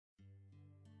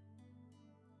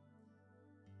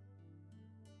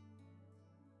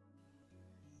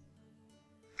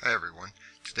Hi everyone.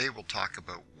 Today we'll talk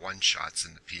about one-shots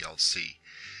in the PLC.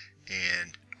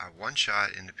 And a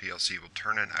one-shot in the PLC will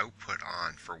turn an output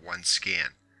on for one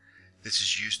scan. This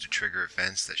is used to trigger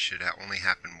events that should only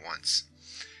happen once.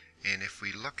 And if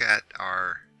we look at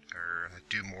our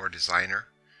Do More Designer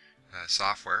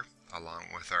software along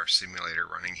with our simulator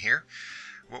running here,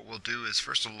 what we'll do is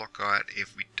first we'll look at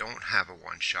if we don't have a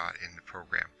one-shot in the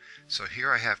program. So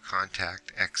here I have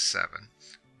contact X7,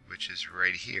 which is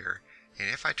right here. And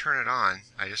if I turn it on,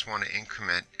 I just want to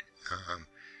increment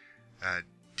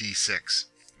D6,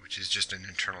 which is just an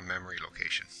internal memory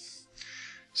location.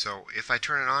 So if I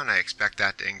turn it on, I expect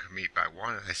that to increment by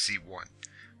 1, and I see 1.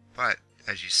 But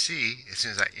as you see, as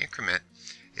soon as I increment,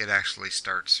 it actually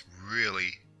starts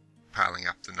really piling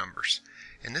up the numbers.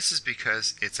 And this is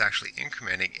because it's actually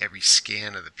incrementing every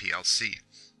scan of the PLC.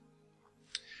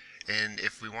 And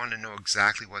if we want to know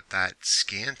exactly what that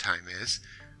scan time is,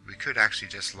 we could actually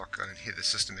just look on here, the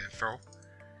system info,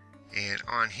 and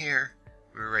on here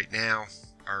right now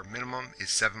our minimum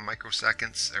is 7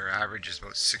 microseconds, our average is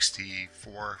about 64-59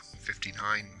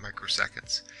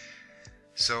 microseconds.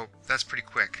 So that's pretty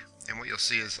quick, and what you'll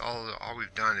see is all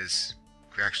we've done is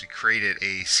we actually created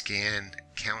a scan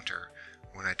counter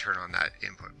when I turn on that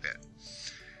input bit.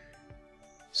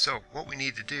 So what we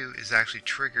need to do is actually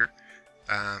trigger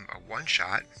a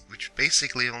one-shot, which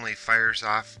basically only fires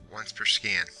off once per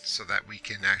scan so that we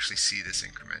can actually see this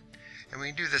increment. And we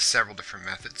can do this several different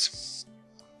methods.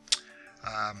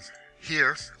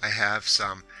 Here I have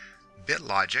some bit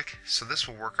logic, so this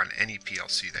will work on any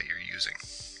PLC that you're using.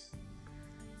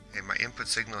 And my input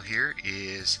signal here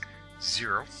is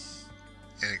 0,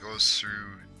 and it goes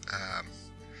through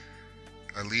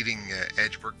a leading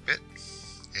edge work bit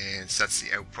and sets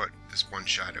the output as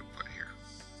one-shot output here.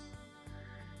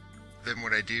 Then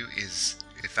what I do is,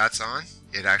 if that's on,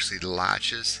 it actually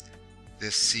latches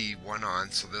this C1 on,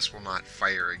 so this will not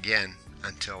fire again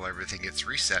until everything gets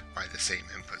reset by the same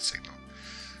input signal.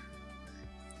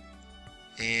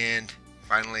 And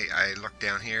finally I look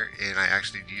down here and I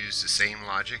actually use the same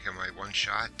logic on my one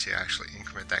shot to actually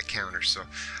increment that counter. So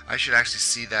I should actually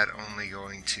see that only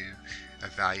going to a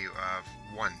value of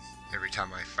 1 every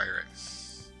time I fire it.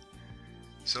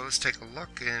 So let's take a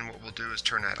look, and what we'll do is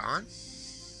turn that on.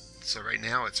 So right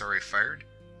now it's already fired.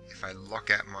 If I look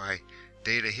at my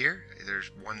data here, there's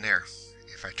 1 there.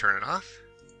 If I turn it off,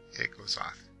 it goes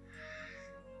off.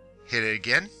 Hit it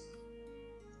again.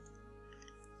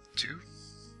 2.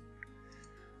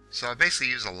 So I basically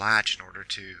use a latch in order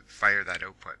to fire that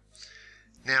output.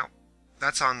 Now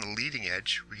that's on the leading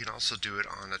edge. We can also do it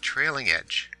on the trailing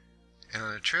edge. And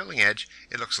on the trailing edge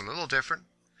it looks a little different.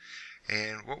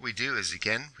 And what we do is,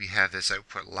 again, we have this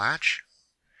output latch.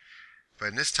 But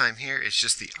in this time here, it's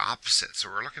just the opposite. So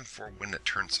we're looking for when it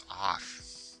turns off.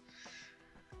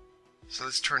 So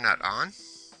let's turn that on.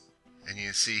 And you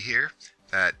can see here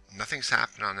that nothing's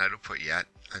happened on that output yet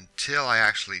until I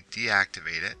actually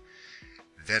deactivate it.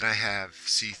 Then I have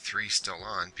C3 still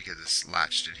on because it's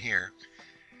latched in here.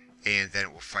 And then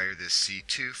it will fire this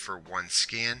C2 for 1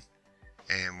 scan.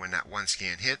 And when that 1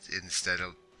 scan hits, instead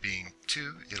of being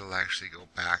 2, it'll actually go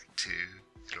back to,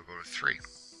 it'll go to 3,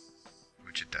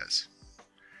 which it does.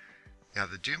 Now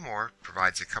the Do More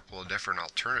provides a couple of different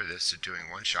alternatives to doing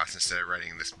one-shots instead of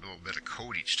writing this little bit of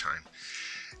code each time.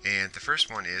 And the first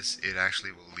one is it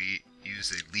actually will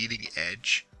use a leading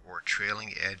edge or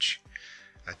trailing edge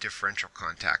differential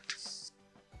contact.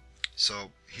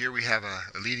 So here we have a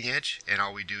leading edge, and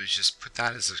all we do is just put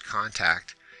that as a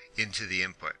contact into the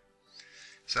input.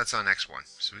 So that's on X1.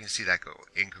 So we can see that go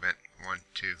increment 1,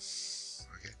 2,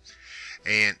 okay.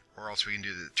 And or else we can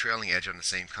do the trailing edge on the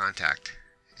same contact.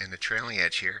 And the trailing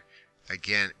edge here,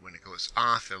 again, when it goes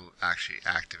off, it'll actually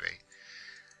activate.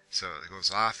 So it goes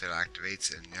off, it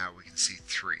activates, and now we can see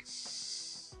 3.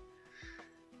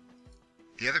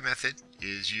 The other method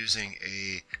is using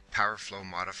a power flow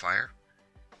modifier.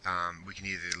 We can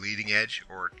either leading edge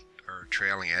or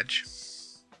trailing edge.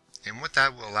 And what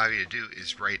that will allow you to do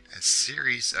is write a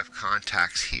series of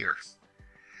contacts here,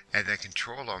 and then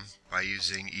control them by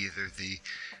using either the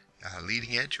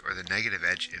leading edge or the negative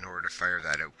edge in order to fire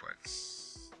that output.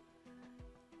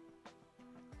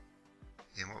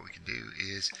 And what we can do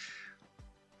is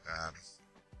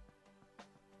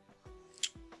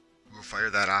we'll fire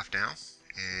that off now,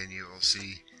 and you will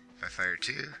see if I fire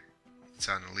 2, it's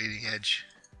on the leading edge,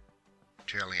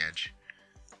 trailing edge.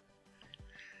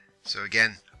 So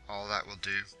again, all that will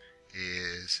do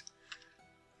is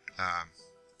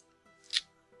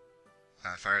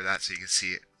fire that so you can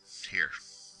see it here.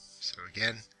 So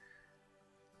again,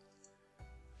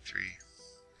 3,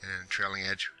 and then trailing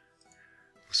edge,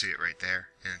 we'll see it right there,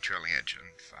 and trailing edge on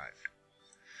 5.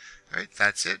 Alright,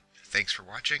 that's it. Thanks for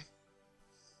watching.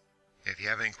 If you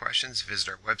have any questions, visit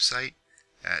our website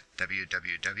at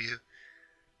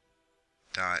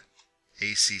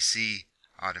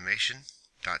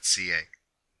www.accautomation.ca.